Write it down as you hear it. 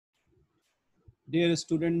Dear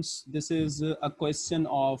students, this is a question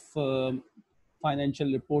of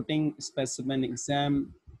financial reporting specimen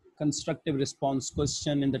exam constructive response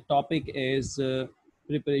question, and the topic is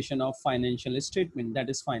preparation of financial statement, that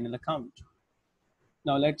is final account.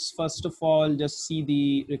 Now let's first of all just see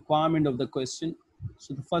the requirement of the question.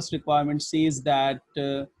 So the first requirement says that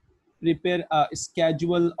prepare a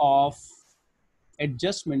schedule of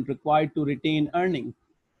adjustment required to retain earning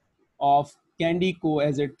of Candy Co.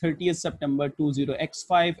 as at 30th September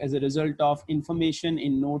 20x5 as a result of information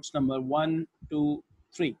in notes number 1, 2,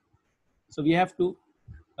 3. So we have to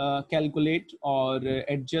calculate or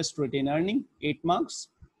adjust retained earning, 8 marks.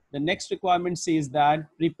 The next requirement says that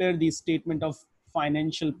prepare the statement of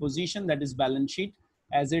financial position, that is balance sheet,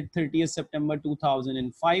 as at 30th September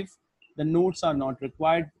 2005. The notes are not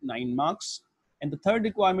required, 9 marks. And the third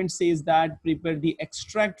requirement says that prepare the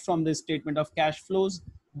extract from the statement of cash flows,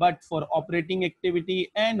 but for operating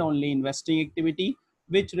activity and only investing activity,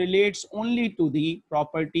 which relates only to the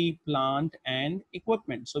property, plant, and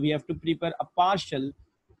equipment. So we have to prepare a partial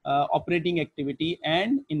operating activity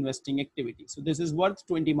and investing activity. So this is worth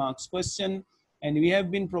 20 marks question, and we have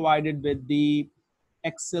been provided with the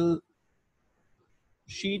Excel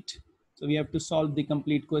sheet. So we have to solve the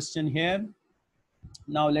complete question here.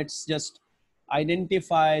 Now let's just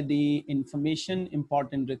identify the information,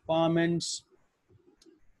 important requirements.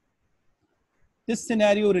 This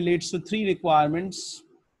scenario relates to 3 requirements.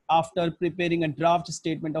 After preparing a draft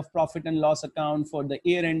statement of profit and loss account for the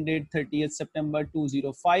year ended 30th September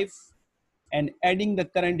 2005 and adding the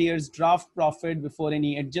current year's draft profit before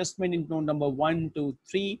any adjustment in note number 1 to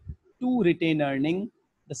 3 to retain earning,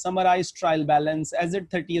 the summarized trial balance as at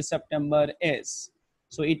 30th September is.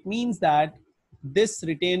 So it means that this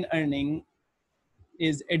retained earning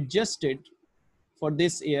is adjusted for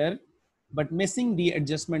this year, but missing the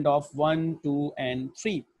adjustment of 1, 2, and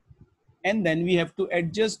 3. And then we have to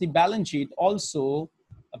adjust the balance sheet also,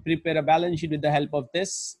 prepare a balance sheet with the help of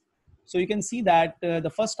this. So you can see that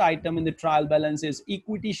the first item in the trial balance is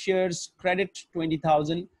equity shares credit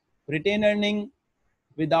 20,000, retain earning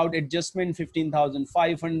without adjustment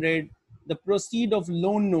 15,500, the proceed of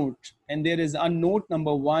loan note, and there is a note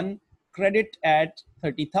number 1 credit at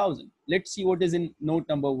 30,000. Let's see what is in note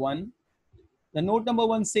number 1. The note number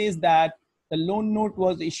 1 says that the loan note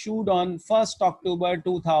was issued on 1st October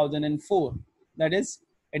 2004. That is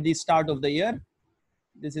at the start of the year.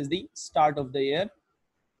 This is the start of the year,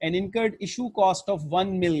 and incurred issue cost of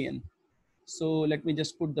 1 million. So let me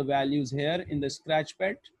just put the values here in the scratch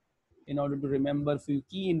pad in order to remember a few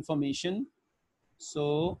key information.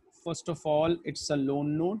 So first of all, it's a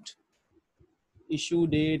loan note. Issue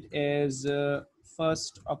date is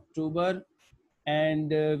 1st October,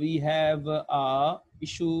 and we have a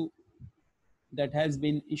issue that has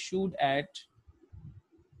been issued at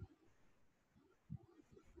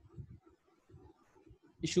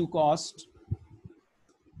issue cost.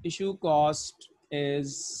 Issue cost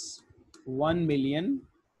is 1 million,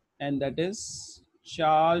 and that is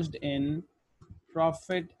charged in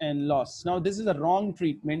profit and loss. Now this is a wrong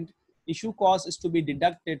treatment. Issue cost is to be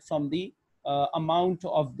deducted from the amount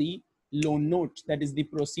of the loan note, that is the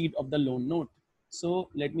proceed of the loan note. So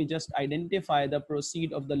let me just identify the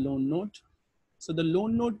proceed of the loan note. So the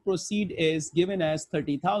loan note proceed is given as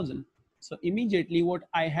 30,000. So immediately what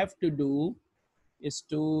I have to do is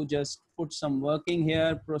to just put some working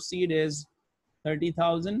here. Proceed is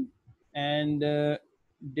 30,000 and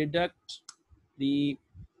deduct the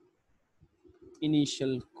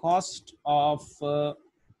initial cost of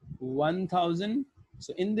 1,000.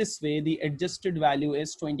 So in this way, the adjusted value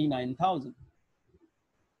is 29,000.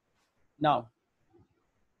 Now,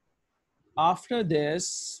 after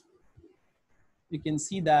this, you can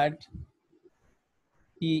see that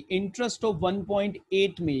the interest of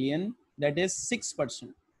 1.8 million, that is 6%,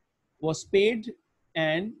 was paid,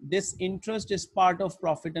 and this interest is part of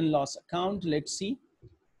profit and loss account. Let's see.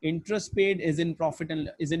 Interest paid is in profit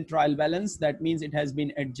and is in trial balance. That means it has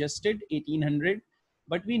been adjusted 1,800.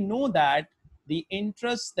 But we know that the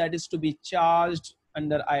interest that is to be charged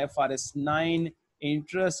under IFRS 9,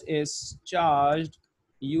 interest is charged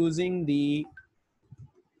using the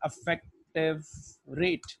effective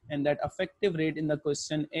rate, and that effective rate in the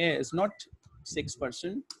question is not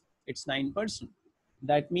 6%, it's 9%.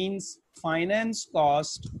 That means finance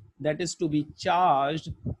cost that is to be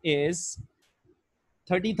charged is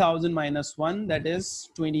 30,000 minus 1, that is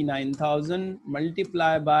 29,000,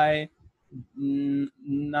 multiply by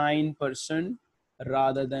 9%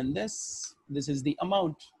 rather than this. This is the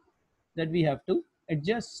amount that we have to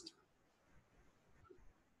adjust.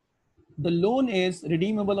 The loan is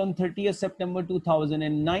redeemable on 30th September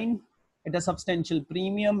 2009. at a substantial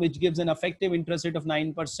premium, which gives an effective interest rate of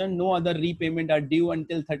 9%. No other repayment are due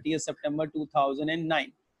until 30th September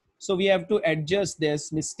 2009. So we have to adjust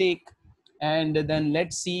this mistake, and then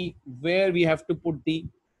let's see where we have to put the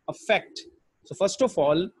effect. So first of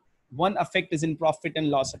all, one effect is in profit and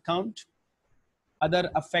loss account.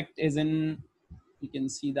 Other effect is in, you can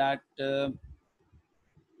see that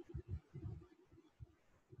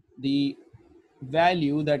the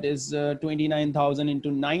value, that is 29,000 into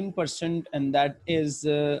 9%, and that is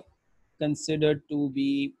considered to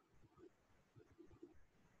be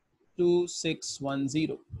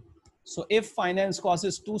 2610. So if finance cost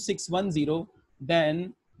is 2610,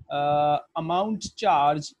 then amount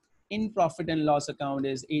charged in profit and loss account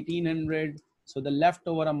is 1800. So the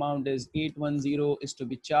leftover amount is 810 is to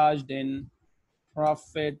be charged in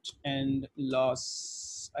profit and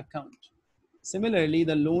loss account. Similarly,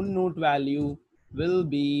 the loan note value will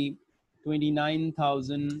be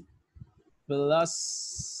 29,000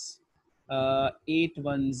 plus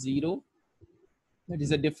 810. That is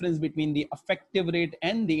the difference between the effective rate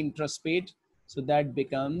and the interest rate. So that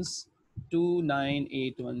becomes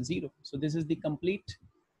 29810. So this is the complete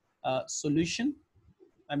solution.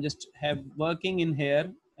 I'm just have working in here,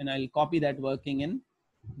 and I'll copy that working in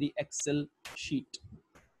the Excel sheet.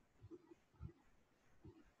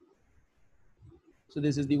 So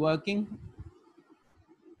this is the working.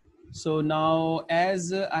 So now,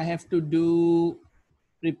 as I have to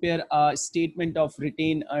prepare a statement of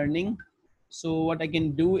retained earning. So what I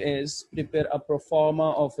can do is prepare a pro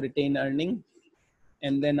forma of retained earning,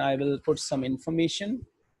 and then I will put some information.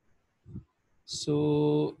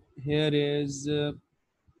 So here is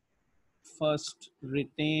first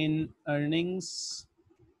retained earnings.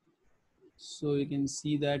 So you can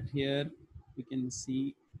see that here, you can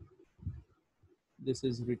see this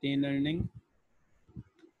is retained earning.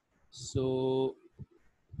 So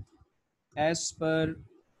as per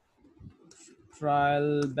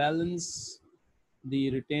trial balance,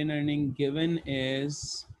 the retained earning given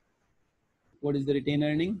is, what is the retained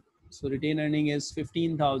earning? So retained earning is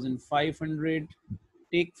 15,500.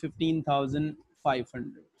 Take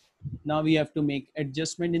 15,500. Now we have to make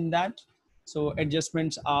adjustment in that. So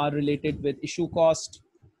adjustments are related with issue cost,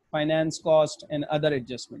 finance cost, and other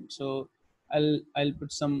adjustments. So I'll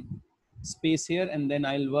put some space here, and then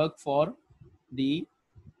I'll work for the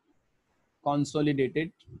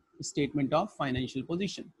consolidated statement of financial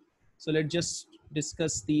position. So let's just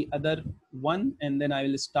discuss the other one, and then I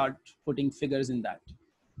will start putting figures in that.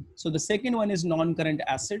 So the second one is non-current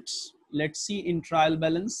assets. Let's see in trial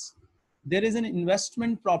balance. There is an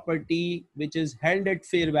investment property which is held at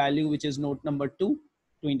fair value, which is note number 2,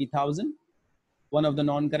 20,000, one of the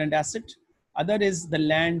non-current asset. Other is the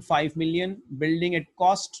land, 5 million, building at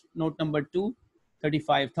cost, note number 2,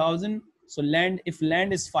 35,000. So land, if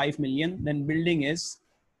land is 5 million, then building is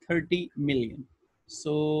 30 million.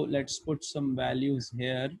 So let's put some values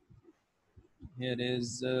here. Here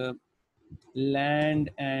is land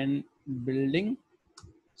and building.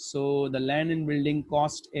 So the land and building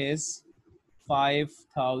cost is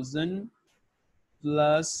 5,000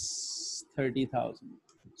 plus 30,000.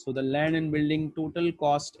 So the land and building total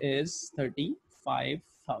cost is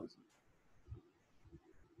 35,000.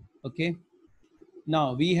 Okay.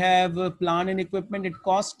 Now we have plant and equipment. It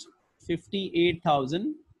cost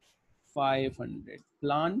 58,500.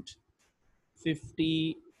 Plant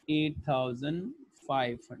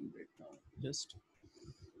 58,500. Just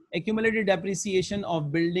accumulated depreciation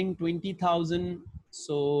of building 20,000.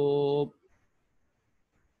 So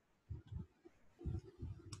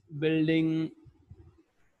building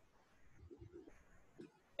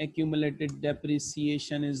accumulated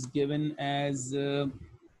depreciation is given as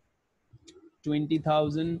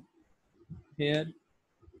 20,000 here,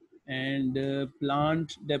 and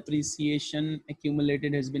plant depreciation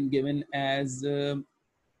accumulated has been given as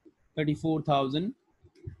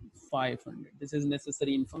 34,500. This is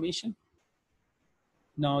necessary information.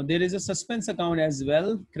 Now there is a suspense account as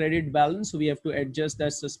well, credit balance. So we have to adjust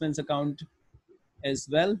that suspense account as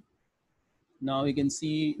well. Now you can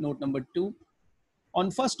see note number 2. On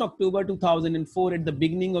 1st October 2004, at the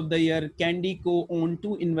beginning of the year, Candy Co. owned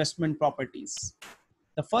 2 investment properties.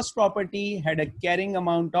 The first property had a carrying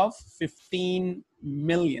amount of 15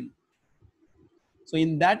 million. So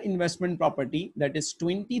in that investment property, that is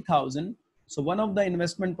 20,000. So one of the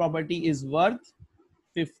investment property is worth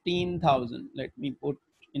 15,000. Let me put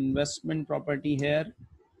investment property here.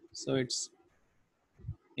 So it's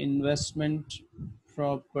investment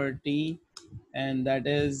property, and that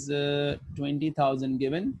is 20,000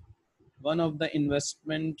 given. One of the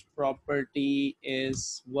investment property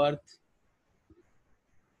is worth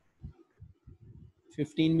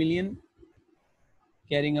 15 million.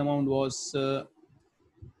 Carrying amount was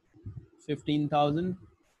 15,000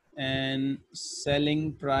 and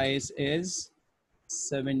selling price is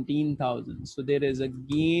 17,000. So there is a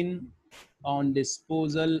gain on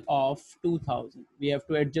disposal of 2,000. We have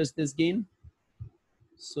to adjust this gain.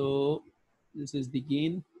 So this is the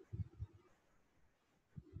gain.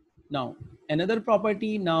 Now another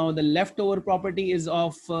property, now the leftover property is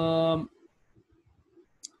of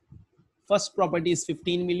first property is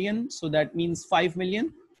 15 million. So that means 5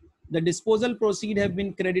 million. The disposal proceed have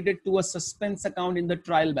been credited to a suspense account in the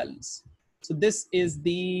trial balance. So this is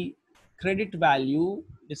the credit value.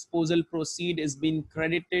 Disposal proceed is being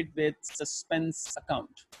credited with suspense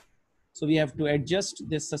account. So we have to adjust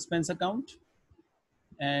this suspense account,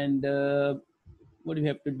 and what we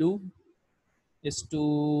have to do is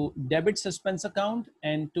to debit suspense account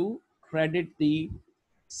and to credit the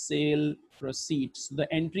sale proceeds. So the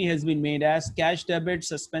entry has been made as cash debit,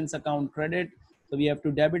 suspense account credit. So we have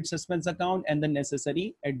to debit suspense account and the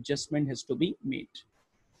necessary adjustment has to be made.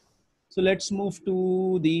 So let's move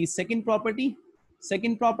to the second property.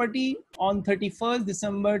 Second property on 31st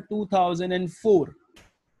December 2004.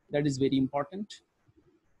 That is very important.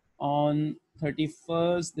 On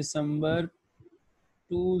 31st December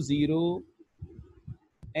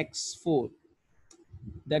 20x4,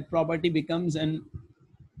 that property becomes an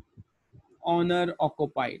owner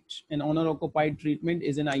occupied. An owner occupied treatment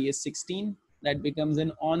is an IS 16. That becomes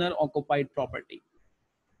an owner occupied property.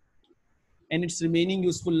 And its remaining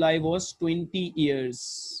useful life was 20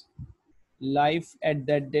 years. Life at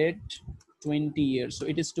that date, 20 years. So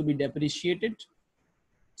it is to be depreciated.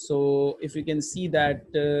 So if you can see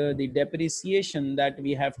that the depreciation that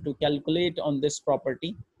we have to calculate on this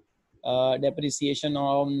property, depreciation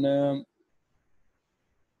on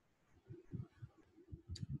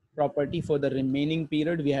property for the remaining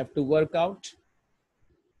period, we have to work out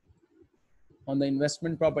on the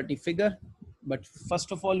investment property figure. But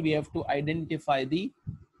first of all, we have to identify the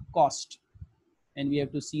cost, and we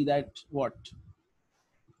have to see that what.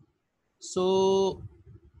 So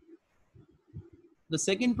the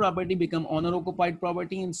second property become owner occupied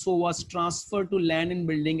property, and so was transferred to land and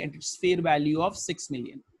building at its fair value of 6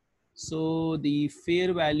 million. So the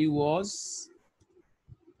fair value was,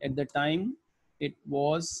 at the time, it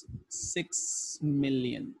was 6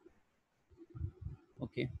 million.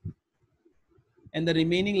 Okay. And the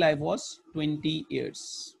remaining life was 20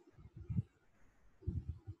 years.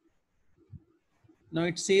 Now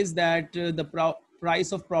it says that the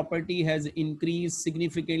price of property has increased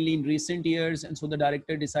significantly in recent years, and so the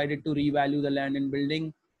director decided to revalue the land and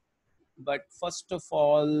building. But first of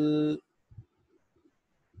all,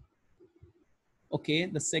 okay,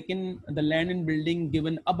 the land and building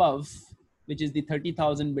given above, which is the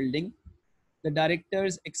 30,000 building, the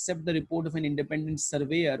directors accept the report of an independent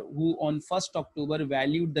surveyor who on 1st October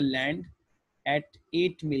valued the land at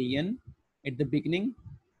 8 million at the beginning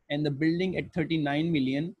and the building at 39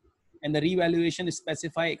 million, and the revaluation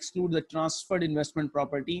specify exclude the transferred investment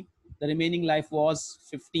property. The remaining life was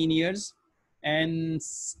 15 years, and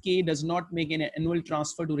SK does not make an annual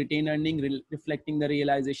transfer to retain earning reflecting the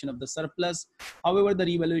realization of the surplus. However, the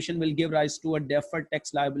revaluation will give rise to a deferred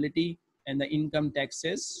tax liability, and the income tax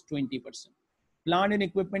is 20%. Plant and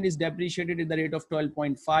equipment is depreciated at the rate of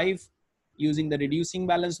 12.5 using the reducing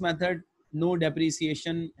balance method. No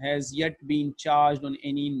depreciation has yet been charged on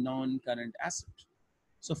any non-current asset.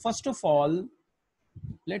 So first of all,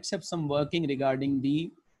 let's have some working regarding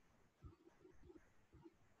the,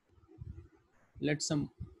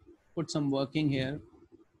 put some working here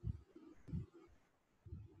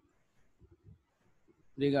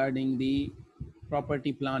regarding the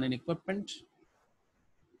property, plant and equipment,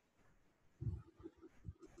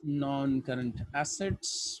 non-current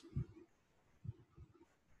assets.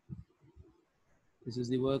 This is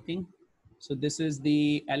the working. So this is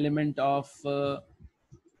the element of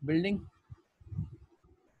building.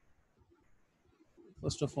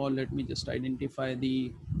 First of all, let me just identify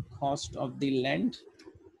the cost of the land.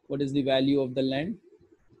 What is the value of the land?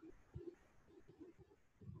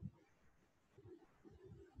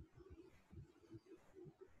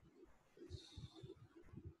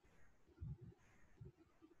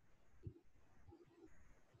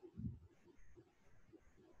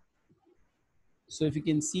 So if you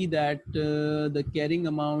can see that the carrying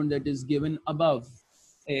amount that is given above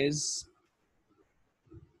is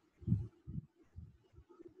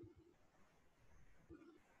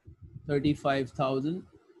 35,000,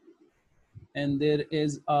 and there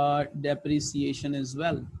is a depreciation as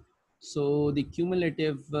well. So the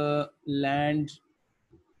cumulative land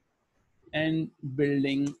and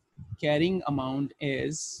building carrying amount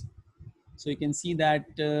is, so you can see that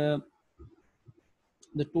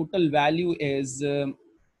the total value is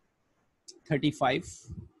 35.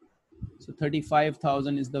 So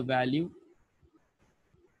 35,000 is the value.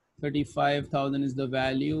 35,000 is the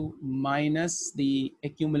value minus the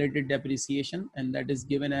accumulated depreciation, and that is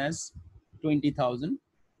given as 20,000.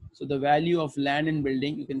 So the value of land and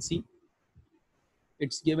building, you can see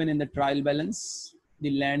it's given in the trial balance.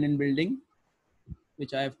 The land and building,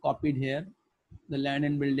 which I have copied here, the land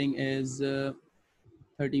and building is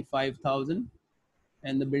 35,000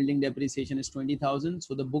 and the building depreciation is 20,000.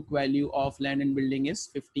 So the book value of land and building is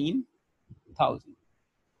 15,000.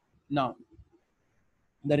 Now,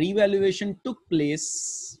 the revaluation took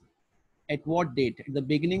place at what date? At the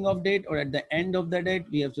beginning of date or at the end of the date?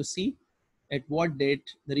 We have to see at what date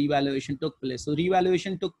the revaluation took place. So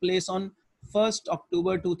revaluation took place on 1st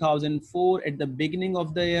October 2004 at the beginning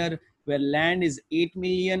of the year, where land is 8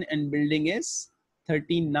 million and building is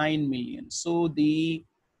 39 million. So the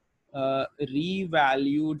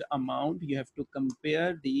revalued amount, you have to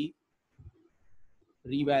compare the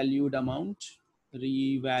revalued amount,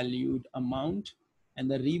 and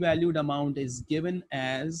the revalued amount is given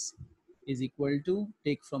as is equal to,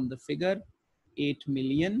 take from the figure, 8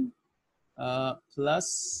 million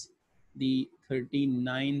plus the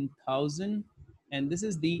 39,000, and this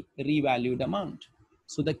is the revalued amount.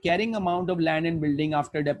 So the carrying amount of land and building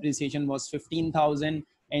after depreciation was 15,000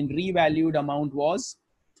 and revalued amount was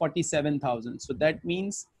 47,000. So that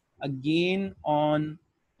means a gain on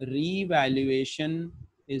revaluation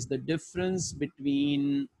is the difference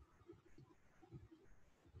between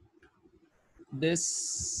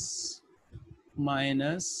this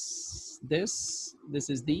minus this. This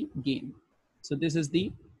is the gain. So this is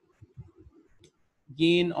the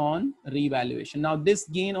gain on revaluation. Now this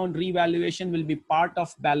gain on revaluation will be part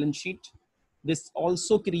of balance sheet. This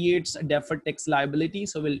also creates a deferred tax liability.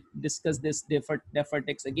 So we'll discuss this deferred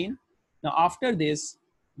tax again. Now after this,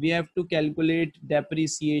 we have to calculate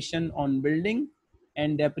depreciation on building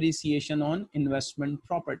and depreciation on investment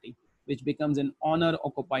property, which becomes an owner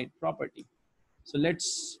occupied property. So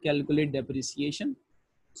let's calculate depreciation.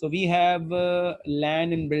 So we have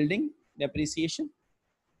land and building depreciation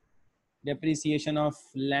of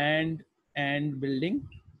land and building.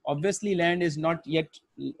 Obviously land is not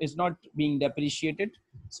being depreciated,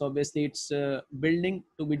 so obviously it's building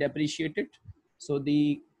to be depreciated. So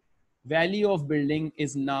the value of building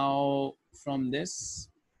is now from this.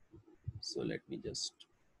 So let me just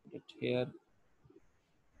put it here,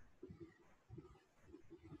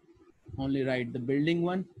 only write the building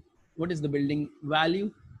one. What is the building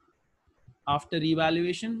value after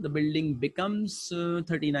revaluation? The building becomes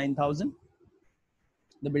 39,000.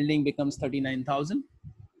 The building becomes 39,000.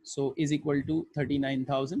 So is equal to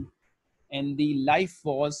 39,000. And the life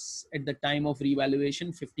was at the time of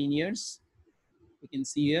revaluation 15 years. You can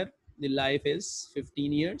see here the life is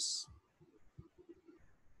 15 years.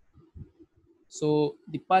 So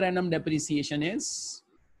the per annum depreciation is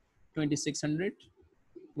 2,600.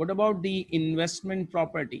 What about the investment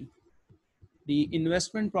property? The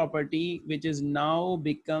investment property, which is now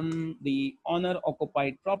become the owner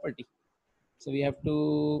occupied property. So we have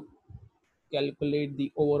to calculate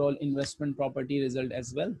the overall investment property result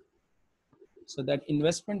as well. So that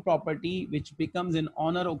investment property, which becomes an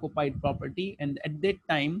owner occupied property, and at that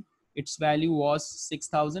time its value was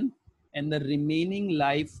 6,000 and the remaining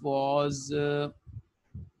life was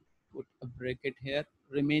put a bracket here,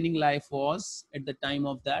 remaining life was at the time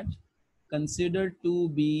of that considered to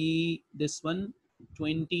be this one,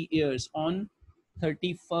 20 years on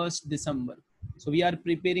 31st December. So we are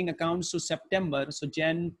preparing accounts to September. So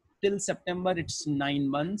Jan till September, it's 9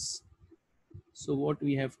 months. So what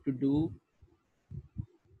we have to do,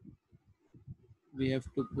 we have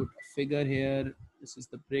to put a figure here. This is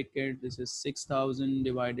the bracket. This is 6,000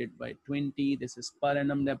 divided by 20. This is per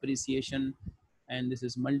annum depreciation, and this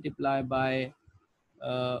is multiplied by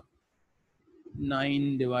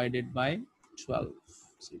 9 divided by 12.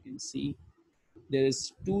 So you can see there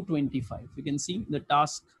is 225. You can see the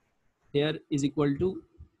task here is equal to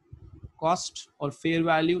cost or fair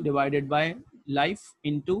value divided by life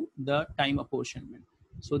into the time apportionment.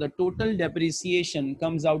 So the total depreciation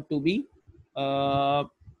comes out to be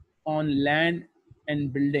on land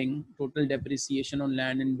and building. Total depreciation on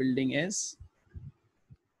land and building is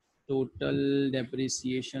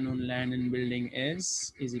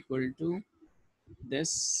equal to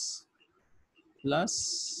this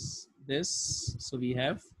plus this. So we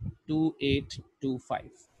have 2825.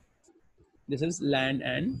 This is land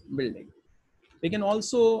and building. We can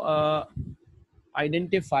also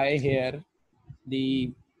identify here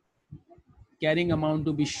the carrying amount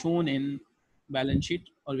to be shown in balance sheet,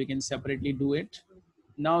 or we can separately do it.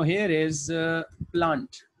 Now here is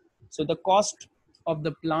plant. So the cost of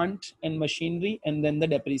the plant and machinery, and then the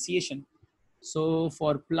depreciation. So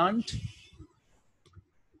for plant,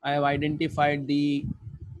 I have identified the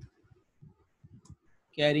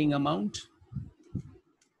carrying amount,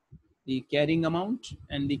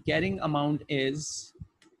 and the carrying amount is,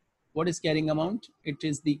 what is carrying amount? It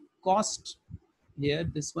is the cost here,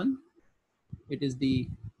 this one. It is the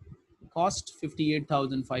cost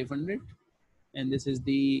 58,500, and this is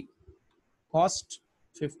the cost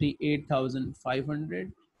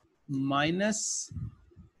 58,500 minus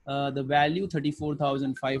the value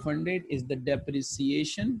 34,500 is the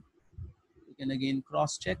depreciation. You can again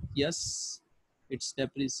cross check. Yes, it's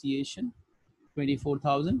depreciation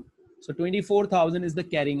 24,000. So 24,000 is the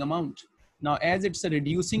carrying amount. Now as it's a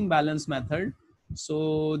reducing balance method,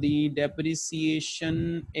 so the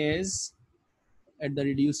depreciation is at the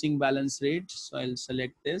reducing balance rate. So I'll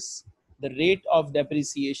select this. The rate of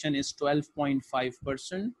depreciation is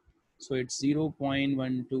 12.5%. So it's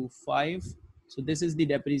 0.125. So this is the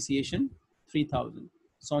depreciation, 3,000.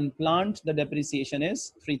 So on plant, the depreciation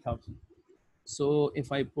is 3,000. So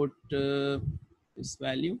if I put this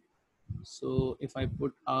value, so if I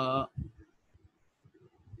put a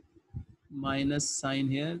minus sign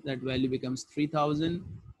here, that value becomes 3,000,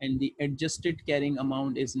 and the adjusted carrying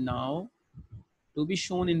amount is now to be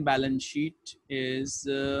shown in balance sheet is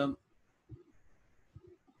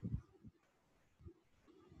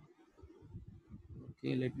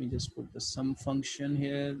okay, let me just put the sum function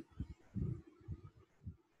here.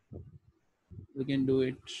 We can do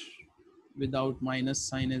it without minus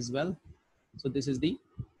sign as well. So this is the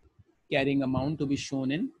carrying amount to be shown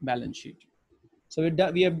in balance sheet. So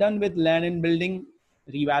we have done with land and building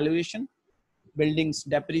revaluation, buildings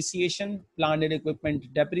depreciation, plant and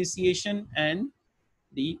equipment depreciation, and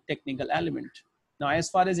the technical element. Now, as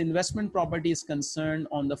far as investment property is concerned,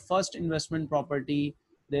 on the first investment property,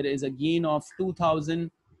 there is a gain of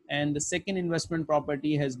 2,000, and the second investment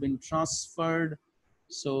property has been transferred.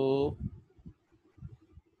 So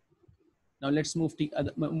now let's move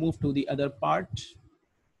to the other part.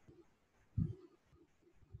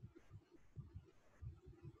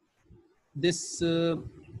 This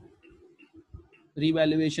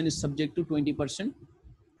revaluation is subject to 20%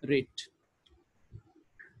 rate.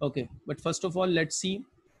 Okay, but first of all, let's see.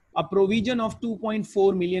 A provision of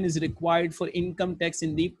 2.4 million is required for income tax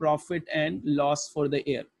in the profit and loss for the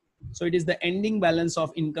year. So it is the ending balance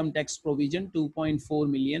of income tax provision, 2.4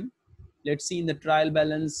 million. Let's see in the trial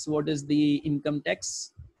balance, what is the income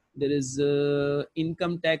tax? There is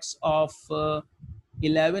income tax of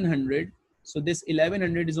 1100. So this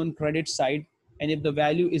 1100 is on credit side. And if the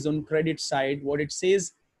value is on credit side, what it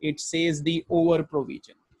says the over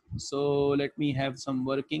provision. So let me have some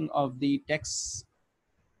working of the tax.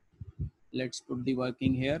 Let's put the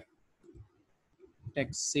working here.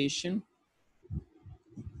 Taxation.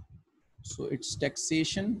 So it's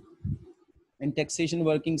taxation, and taxation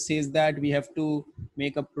working says that we have to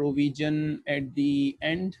make a provision at the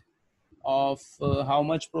end of how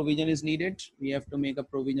much provision is needed. We have to make a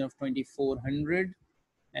provision of 2,400,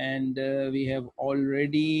 and we have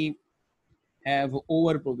already have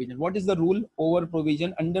over provision. What is the rule? Over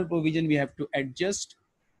provision, under provision we have to adjust,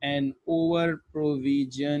 and over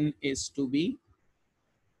provision is to be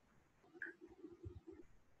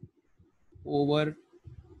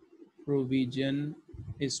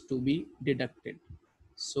deducted.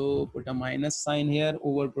 So put a minus sign here,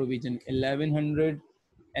 over provision 1100.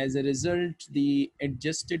 As a result, the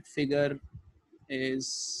adjusted figure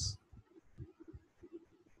is,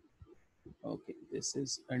 okay, this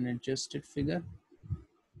is an adjusted figure.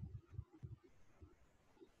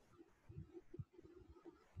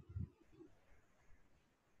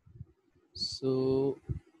 So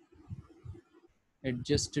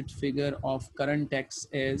adjusted figure of current tax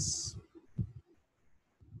is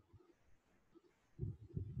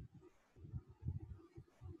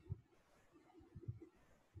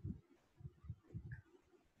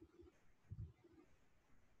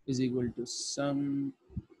equal to sum,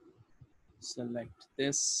 select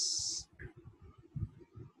this.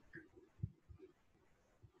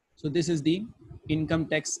 So this is the income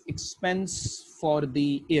tax expense for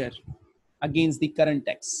the year against the current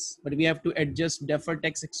tax, but we have to adjust deferred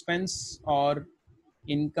tax expense or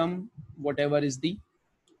income, whatever is the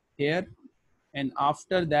here, and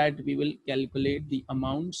after that we will calculate the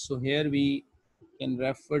amount. So here we can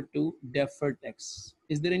refer to deferred tax.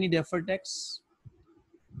 Is there any deferred tax?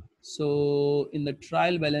 So in the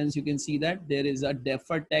trial balance, you can see that there is a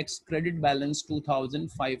deferred tax credit balance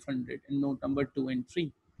 2,500 in note number 2 and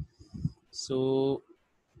 3. So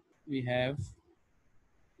we have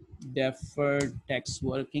deferred tax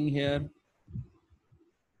working here.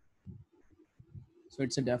 So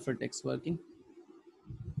it's a deferred tax working.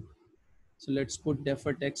 So let's put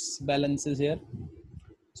deferred tax balances here.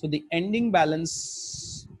 So the ending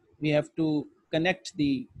balance, we have to connect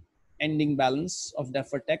the ending balance of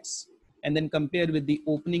deferred tax and then compare with the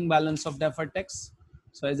opening balance of deferred tax.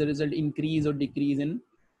 So as a result, increase or decrease in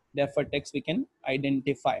deferred tax we can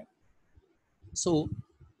identify. So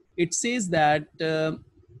it says that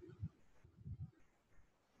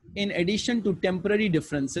in addition to temporary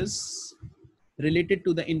differences related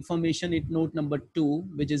to the information in note number 2,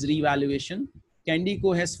 which is revaluation,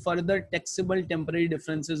 Candico has further taxable temporary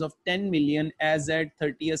differences of 10 million as at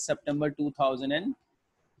 30th September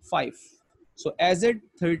 2005. So as at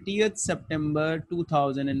 30th September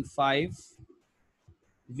 2005,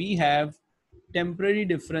 we have temporary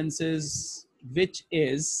differences, which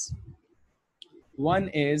is one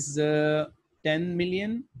is 10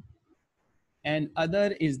 million and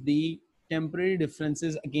other is the temporary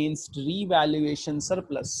differences against revaluation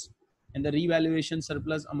surplus. And the revaluation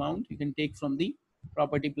surplus amount you can take from the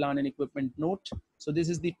property, plant and equipment note. So this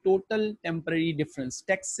is the total temporary difference,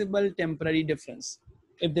 taxable temporary difference.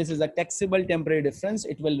 If this is a taxable temporary difference,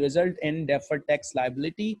 it will result in deferred tax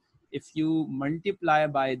liability if you multiply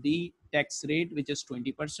by the tax rate, which is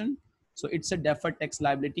 20%. So it's a deferred tax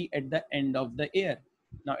liability at the end of the year.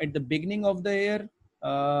 Now at the beginning of the year,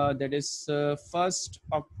 that is 1st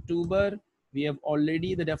October, we have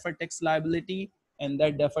already the deferred tax liability, and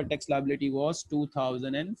that deferred tax liability was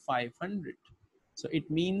 2,500. So it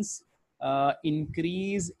means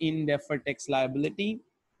increase in deferred tax liability,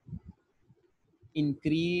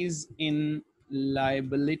 increase in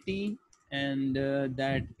liability, and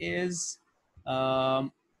that is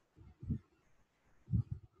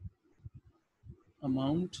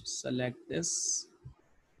amount, select this,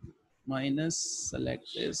 minus, select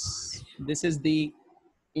this. This is the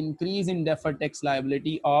increase in deferred tax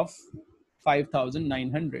liability of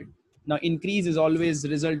 5,900. Now increase is always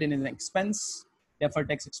result in an expense, deferred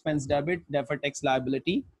tax expense debit, deferred tax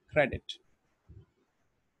liability credit.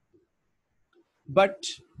 But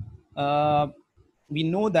we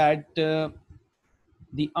know that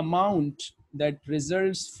the amount that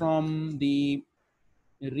results from the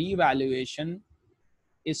revaluation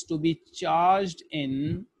is to be charged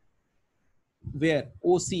in where?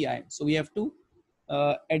 OCI. So we have to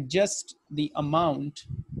adjust the amount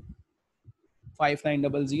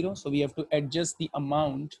 5900. So we have to adjust the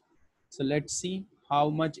amount. So let's see how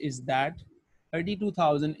much is that.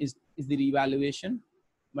 32,000 is the revaluation,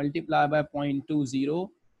 multiply by 0.20.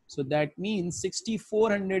 So that means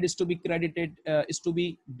 6,400 is to be credited, is to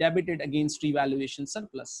be debited against revaluation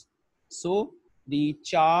surplus. So the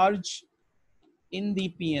charge in the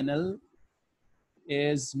P&L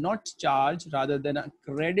is not charge, rather than a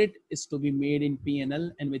credit is to be made in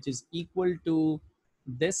P&L, and which is equal to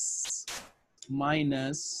this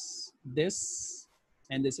minus this,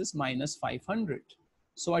 and this is minus 500.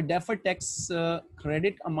 So a deferred tax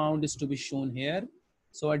credit amount is to be shown here.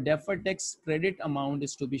 So a deferred tax credit amount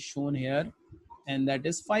is to be shown here, and that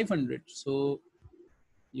is 500. So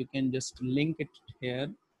you can just link it here,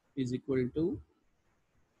 is equal to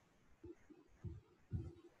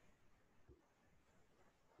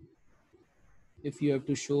if you have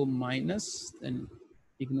to show minus, then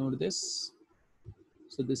ignore this.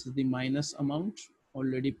 So this is the minus amount,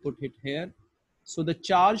 already put it here. So the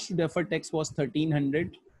charge to deferred tax was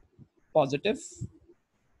 1,300 positive,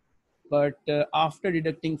 but after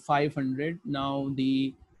deducting 500, now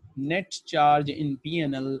the net charge in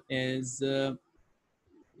P&L is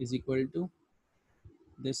equal to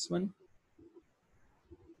this one.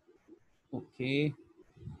 Okay,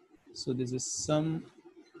 so this is some.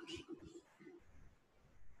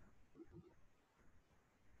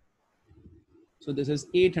 So this is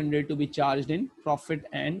 800 to be charged in profit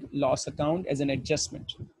and loss account as an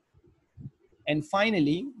adjustment. And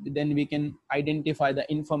finally, then we can identify the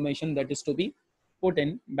information that is to be put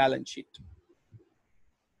in balance sheet.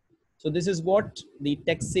 So this is what the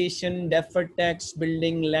taxation, deferred tax,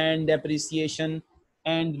 building, land, depreciation,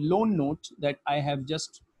 and loan note that I have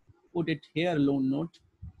just put it here, loan note.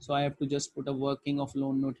 So I have to just put a working of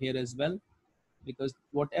loan note here as well, because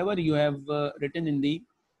whatever you have written in the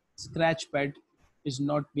scratch pad is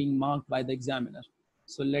not being marked by the examiner.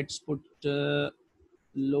 So let's put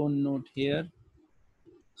loan note here.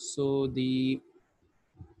 So the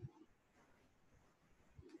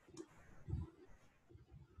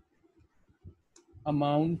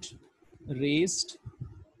amount raised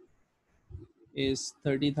is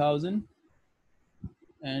 30,000,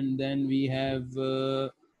 and then we have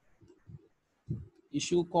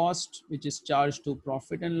issue cost, which is charged to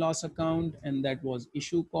profit and loss account, and that was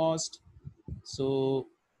issue cost. So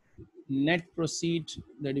net proceed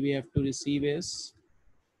that we have to receive is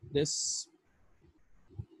this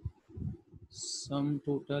sum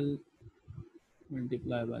total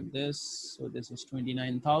multiply by this. So this is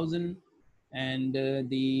 29,000, and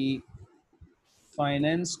the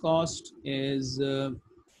finance cost is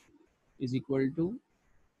equal to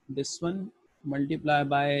this one multiply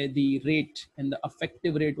by the rate, and the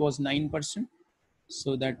effective rate was 9%.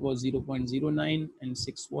 So that was 0.09 and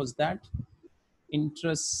 6 was that.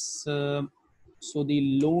 Interest, so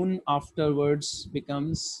the loan afterwards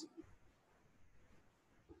becomes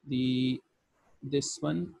the this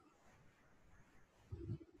one.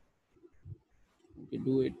 We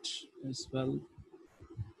do it as well.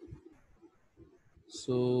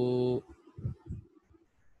 So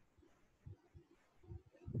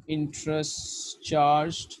interest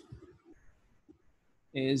charged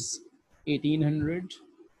is 1800.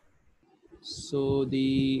 So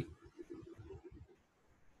the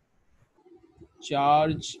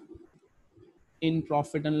charge in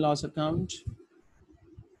profit and loss account,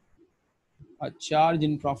 a charge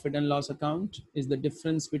in profit and loss account is the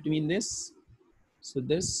difference between this. So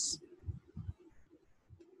this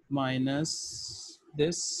minus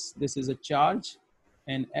this is a charge,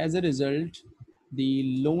 and as a result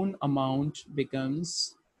the loan amount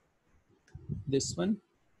becomes this one,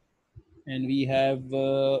 and we have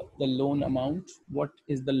the loan amount. What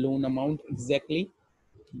is the loan amount exactly?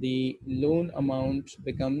 The loan amount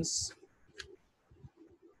becomes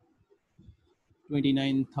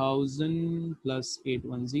 29,000 plus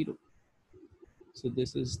 810. So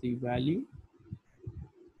this is the value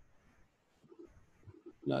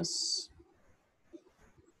plus,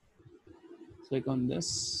 click on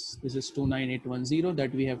this. This is 29810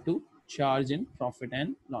 that we have to charge in profit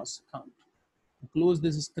and loss account. Close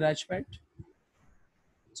this scratch pad.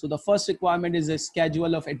 So the first requirement is a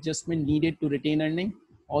schedule of adjustment needed to retain earning.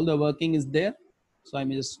 All the working is there. So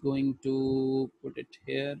I'm just going to put it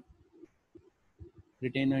here,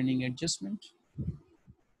 retain earning adjustment.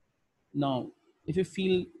 Now, if you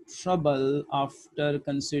feel trouble after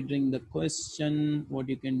considering the question, what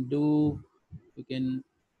you can do, you can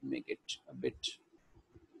make it a bit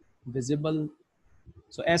visible.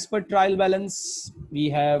 So as per trial balance, we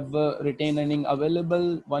have retained earning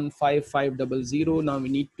available 15500. Now we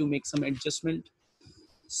need to make some adjustment.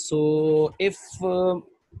 So if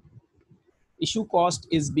issue cost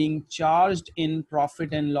is being charged in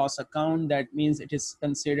profit and loss account, that means it is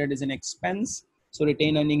considered as an expense. So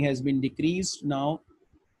retained earning has been decreased. Now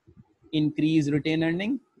increase retained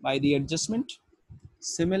earning by the adjustment.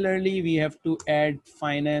 Similarly, we have to add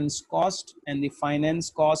finance cost, and the finance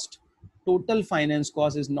cost, total finance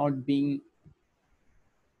cost is not being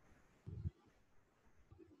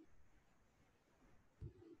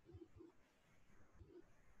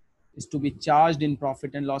is to be charged in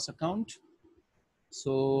profit and loss account.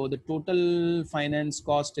 So the total finance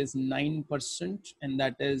cost is 9%, and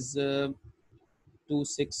that is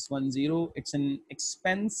 2610. It's an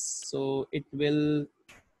expense, so it will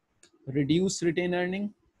reduce retained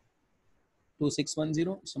earning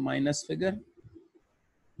 2610. So minus figure.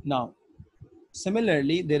 Now,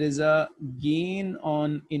 similarly, there is a gain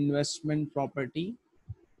on investment property,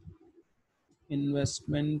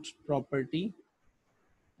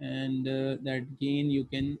 and that gain you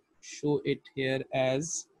can show it here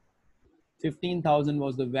as 15,000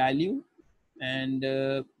 was the value, and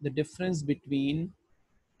the difference between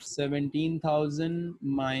 17,000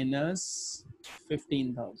 minus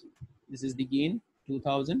 15,000, this is the gain,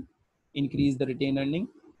 2,000. Increase the retained earning,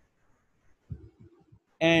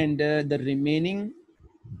 and the remaining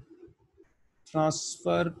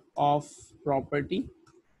transfer of property,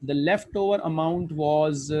 the leftover amount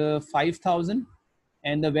was 5,000,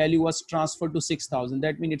 and the value was transferred to 6,000.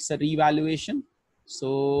 That means it's a revaluation.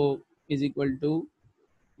 So is equal to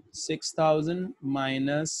 6,000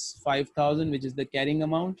 minus 5,000, which is the carrying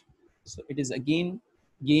amount. So it is again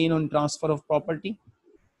gain on transfer of property.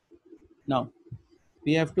 Now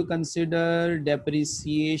we have to consider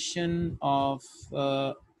depreciation of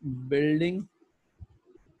building.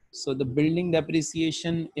 So the building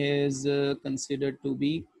depreciation is considered to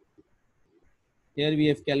be, here we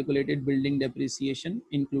have calculated building depreciation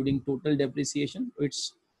including total depreciation.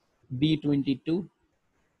 It's B22.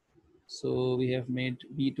 So we have made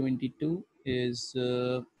B22 is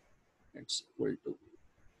it's equal to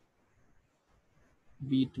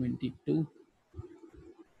B22.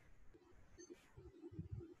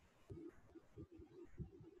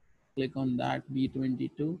 Click on that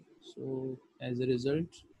B22. So as a result,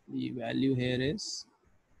 the value here is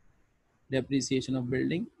depreciation of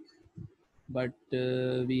building, but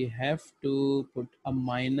we have to put a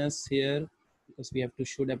minus here because we have to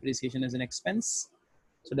show depreciation as an expense.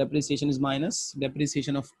 So depreciation is minus.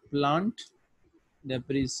 Depreciation of plant,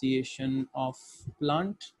 depreciation of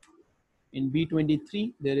plant. In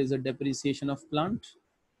B23 there is a depreciation of plant,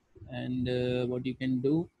 and what you can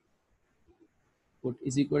do, put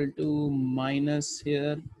is equal to minus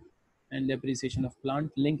here, and depreciation of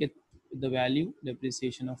plant, link it with the value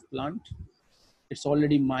depreciation of plant. It's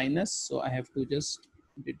already minus, so I have to just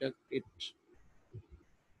deduct it.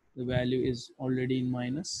 The value is already in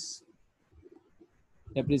minus,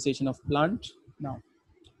 depreciation of plant. Now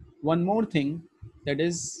one more thing, that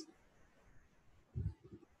is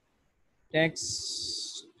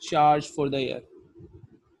tax charge for the year.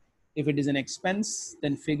 If it is an expense,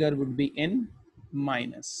 then figure would be in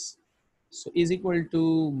minus. So is equal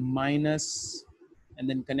to minus, and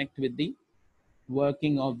then connect with the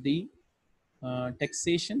working of the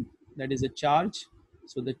taxation, that is a charge.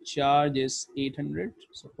 So the charge is 800,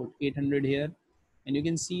 so put 800 here, and you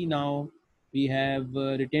can see now we have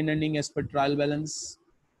retained earning as per trial balance,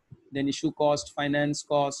 then issue cost, finance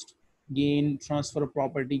cost, gain, transfer of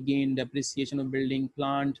property gain, depreciation of building,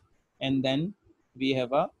 plant, and then we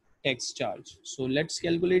have a tax charge. So let's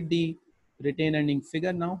calculate the retained earning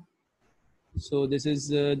figure now. So this is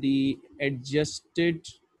the adjusted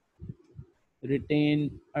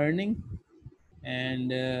retained earning,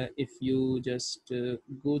 and if you just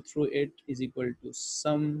go through it, is equal to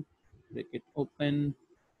sum, break it open,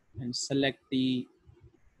 and select the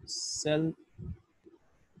cell,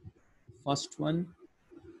 first one,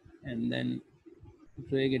 and then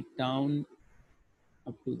drag it down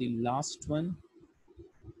up to the last one.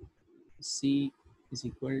 C is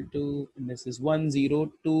equal to, and this is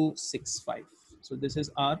 10265. So this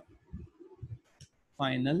is our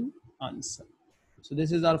final answer. So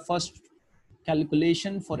this is our first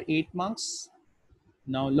calculation for 8 marks.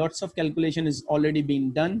 Now lots of calculation is already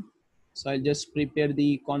being done, so I'll just prepare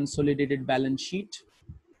the consolidated balance sheet.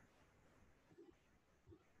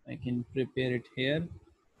 I can prepare it here.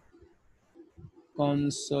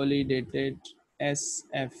 Consolidated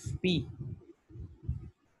SFP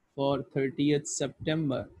for 30th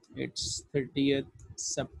September. It's 30th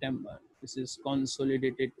September. This is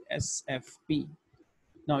consolidated SFP.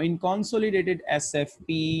 Now in consolidated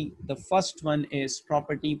SFP, the first one is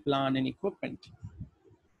property, plant, and equipment,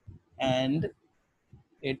 and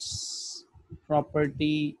it's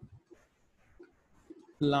property,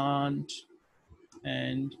 plant,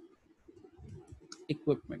 and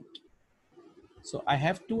equipment. So I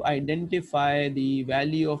have to identify the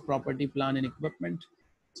value of property, plant, and equipment.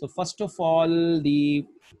 So first of all, the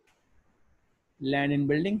land and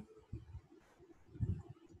building,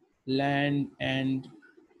 land and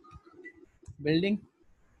building.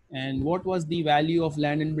 And what was the value of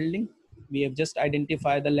land and building? We have just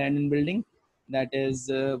identified the land and building. That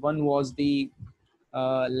is, one was the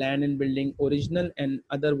land and building original, and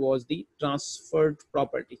other was the transferred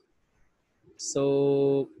property.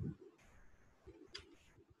 So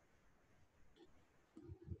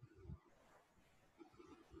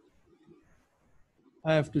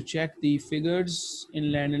I have to check the figures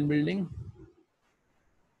in land and building.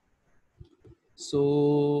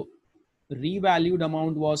 So revalued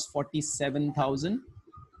amount was 47,000,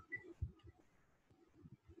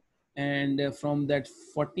 and from that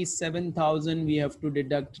 47,000 we have to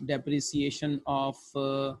deduct depreciation of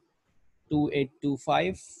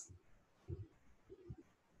 2825,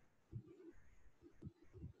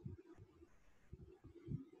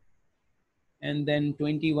 and then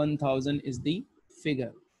 21,000 is the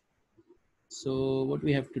figure. So what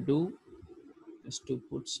we have to do is to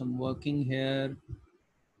put some working here.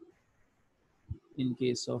 In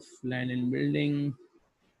case of land and building,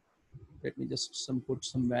 let me just put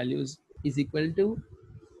some values, is equal to,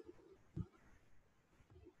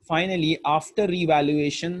 finally after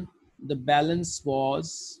revaluation the balance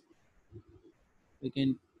was, we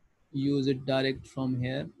can use it direct from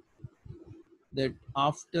here, that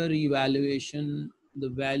after revaluation the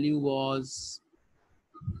value was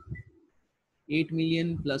 8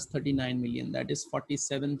 million plus 39 million, that is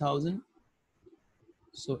 47,000.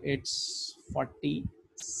 So it's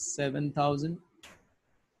 47,000.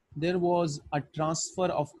 There was a transfer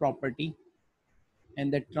of property,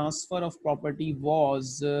 and the transfer of property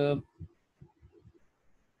was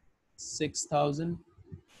 6,000,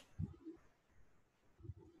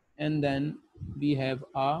 and then we have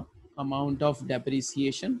a amount of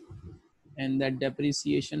depreciation, and that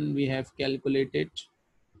depreciation we have calculated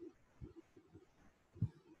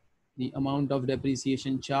the amount of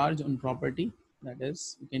depreciation charge on property, that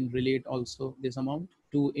is, you can relate also this amount,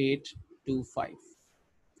 28 2825.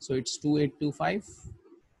 So it's 2825.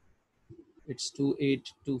 It's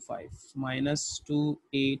 2825 minus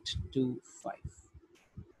 2825.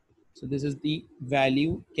 So this is the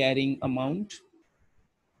value carrying amount.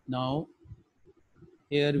 Now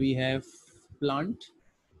here we have plant.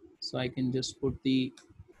 So I can just put the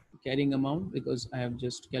carrying amount because I have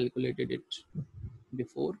just calculated it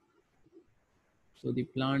before. So the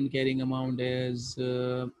plant carrying amount is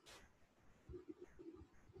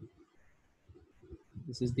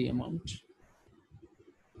this is the amount.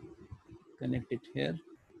 Connect it here.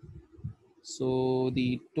 So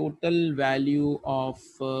the total value of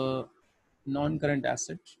non-current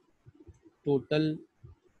asset, total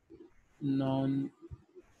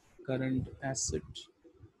non-current asset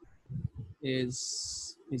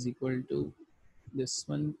is equal to this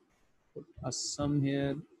one. Put a sum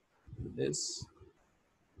here, this,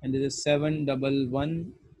 and this is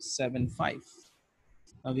 71175.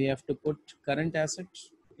 Now we have to put current asset.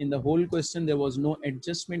 In the whole question, there was no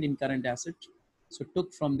adjustment in current asset. So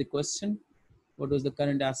took from the question, what was the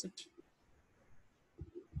current asset?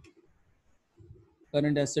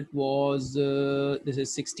 Current asset was, this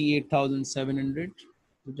is 68,700.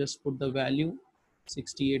 So just put the value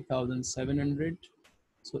 68,700.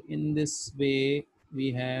 So in this way,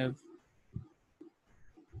 we have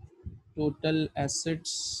total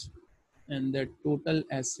assets, and the total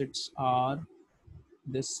assets are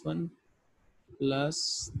this one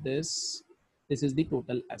plus this. This is the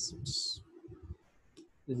total assets.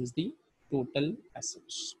 This is the total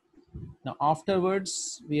assets. Now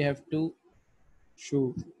afterwards, we have to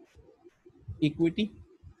show equity.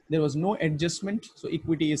 There was no adjustment, so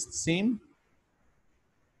equity is the same,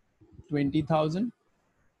 20,000.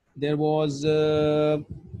 There was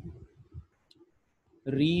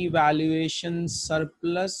revaluation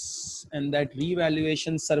surplus, and that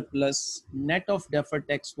revaluation surplus net of deferred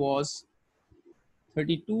tax was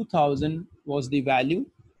 32,000 was the value,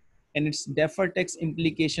 and its deferred tax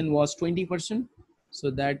implication was 20%. So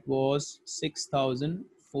that was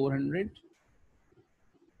 6,400.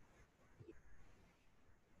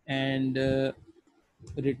 And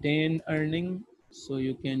retain earning, so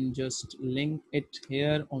you can just link it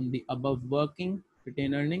here on the above working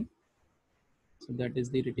retain earning. So that is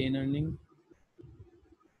the retain earning.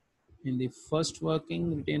 In the first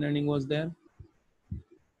working, retain earning was there.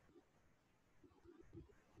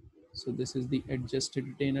 So this is the adjusted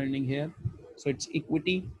retain earning here. So it's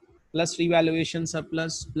equity plus revaluation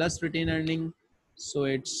surplus plus retain earning. So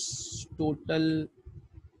it's total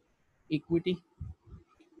equity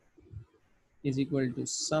is equal to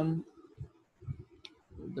sum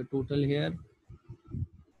the total here.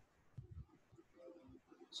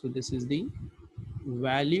 So this is the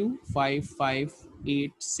value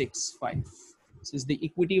 55865. This is the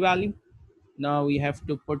equity value. Now we have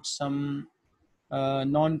to put some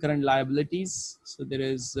non-current liabilities. So there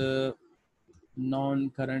is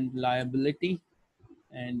non-current liability,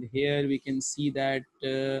 and here we can see that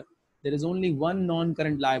there is only one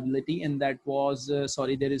non-current liability, and that was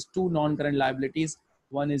sorry, there is two non-current liabilities.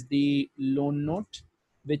 One is the loan note,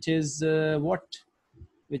 which is what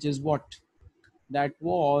that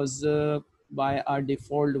was by our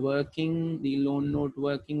default working. The loan note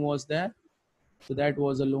working was there, so that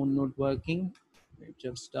was a loan note working.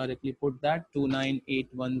 Just directly put that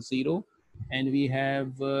 29810, and we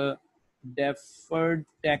have deferred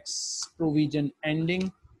tax provision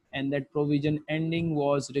ending, and that provision ending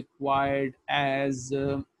was required as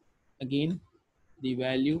again the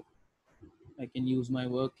value. I can use my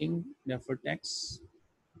working deferred tax.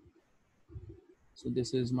 So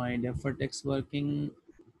this is my deferred tax working.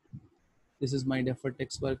 This is my deferred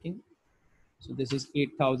tax working. So this is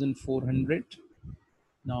 8,400.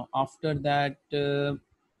 Now after that,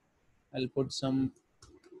 I'll put some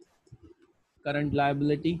current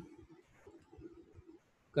liability.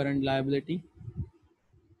 Current liability.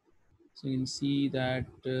 So you can see that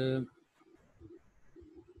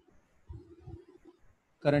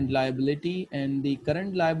current liability, and the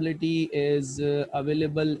current liability is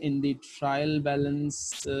available in the trial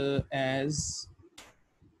balance as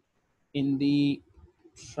in the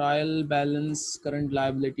trial balance. Current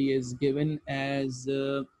liability is given as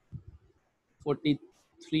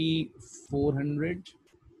 43,400.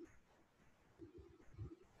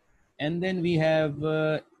 And then we have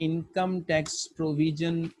income tax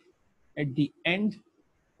provision at the end.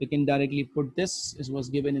 We can directly put this. This was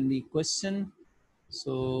given in the question.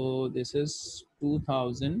 So this is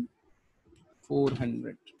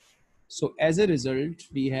 2,400. So as a result,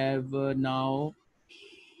 we have now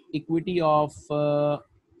equity of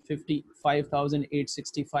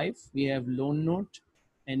 55,865. We have loan note,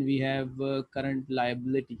 and we have current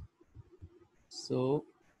liability. So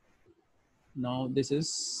now this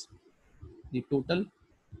is the total.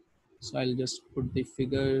 So I'll just put the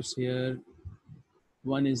figures here.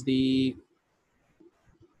 One is the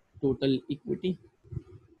total equity.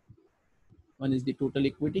 One is the total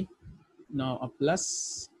equity. Now a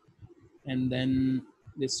plus, and then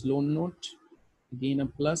this loan note, again a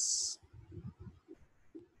plus,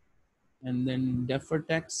 and then deferred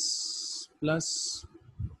tax plus.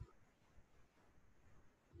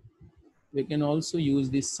 We can also use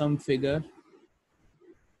this sum figure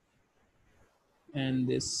and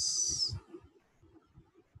this.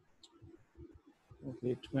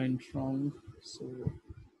 Okay, it went wrong. So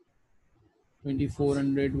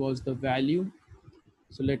 2400 was the value.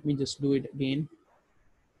 So let me just do it again.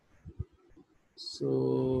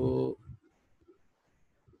 So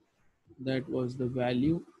that was the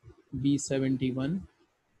value B71.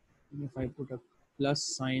 If I put a plus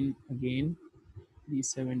sign again,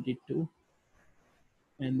 B72,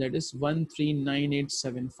 and that is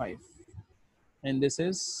 139875. And this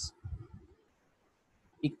is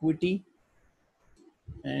equity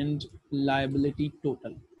and liability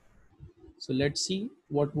total. So let's see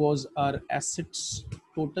what was our assets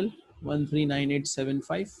total,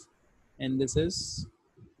 139875, and this is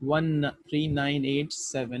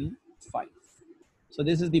 139875. So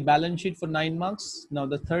this is the balance sheet for 9 months. Now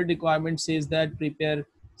the third requirement says that prepare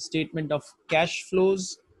statement of cash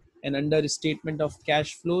flows, and under statement of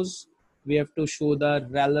cash flows, we have to show the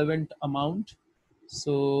relevant amount.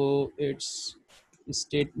 So it's the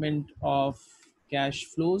statement of cash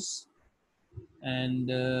flows, and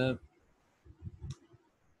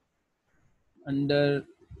under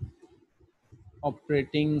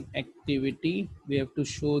operating activity, we have to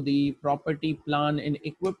show the property, plant and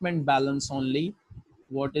equipment balance only,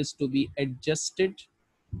 what is to be adjusted.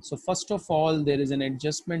 So first of all, there is an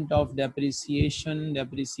adjustment of depreciation.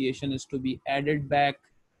 Depreciation is to be added back.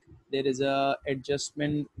 There is a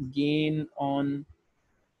adjustment gain on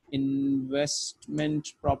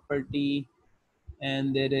investment property,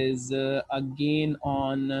 and there is a gain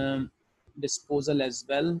on disposal as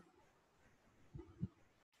well.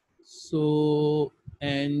 So,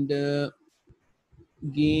 and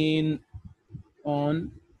gain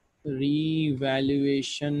on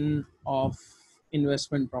revaluation of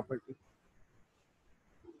investment property.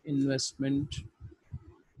 Investment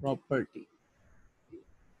property.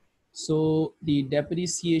 So the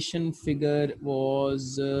depreciation figure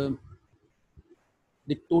was the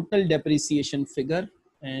total depreciation figure,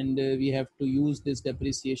 and we have to use this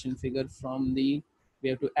depreciation figure from the, we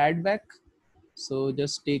have to add back. So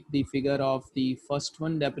just take the figure of the first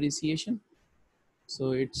one, depreciation.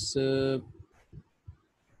 So it's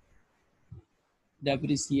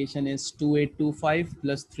depreciation is 2825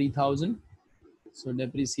 plus 3000. So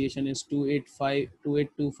depreciation is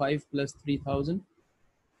 2825 plus 3000.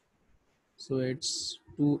 So it's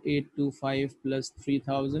 2825 plus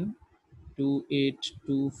 3000,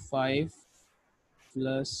 2825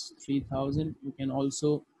 plus 3000. You can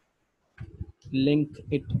also link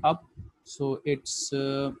it up. So it's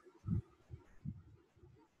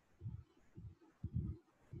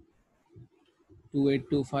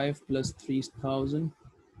 2825 plus 3000.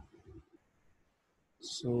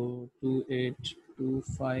 So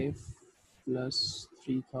 2825 plus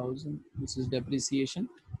 3000. This is depreciation.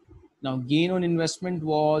 Now gain on investment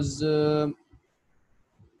was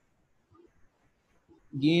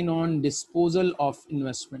gain on disposal of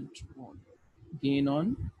investment. Gain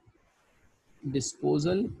on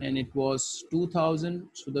disposal, and it was 2000.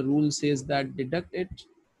 So the rule says that deduct it,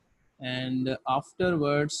 and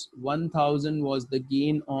afterwards 1000 was the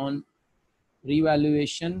gain on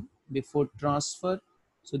revaluation before transfer.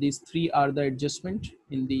 So these three are the adjustment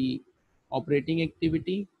in the operating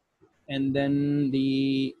activity, and then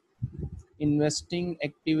the investing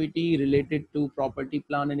activity related to property,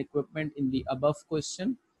 plant and equipment in the above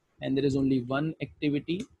question, and there is only one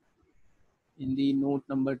activity in the note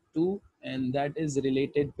number 2, and that is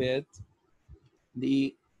related with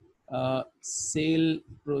the sale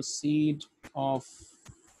proceed of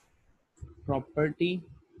property,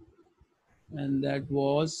 and that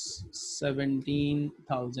was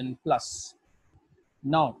 17,000 plus.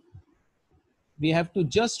 Now we have to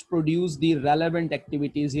just produce the relevant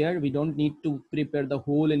activities here. We don't need to prepare the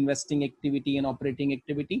whole investing activity and operating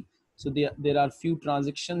activity. So there are few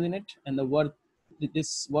transactions in it, and the worth,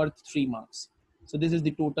 this worth 3 marks. So this is the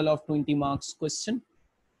total of 20 marks question.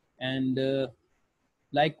 And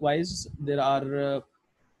likewise, there are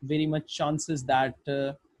very much chances that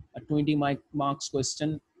a 20 marks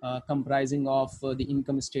question comprising of the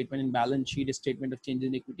income statement and balance sheet statement of change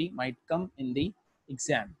in equity might come in the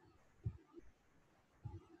exam.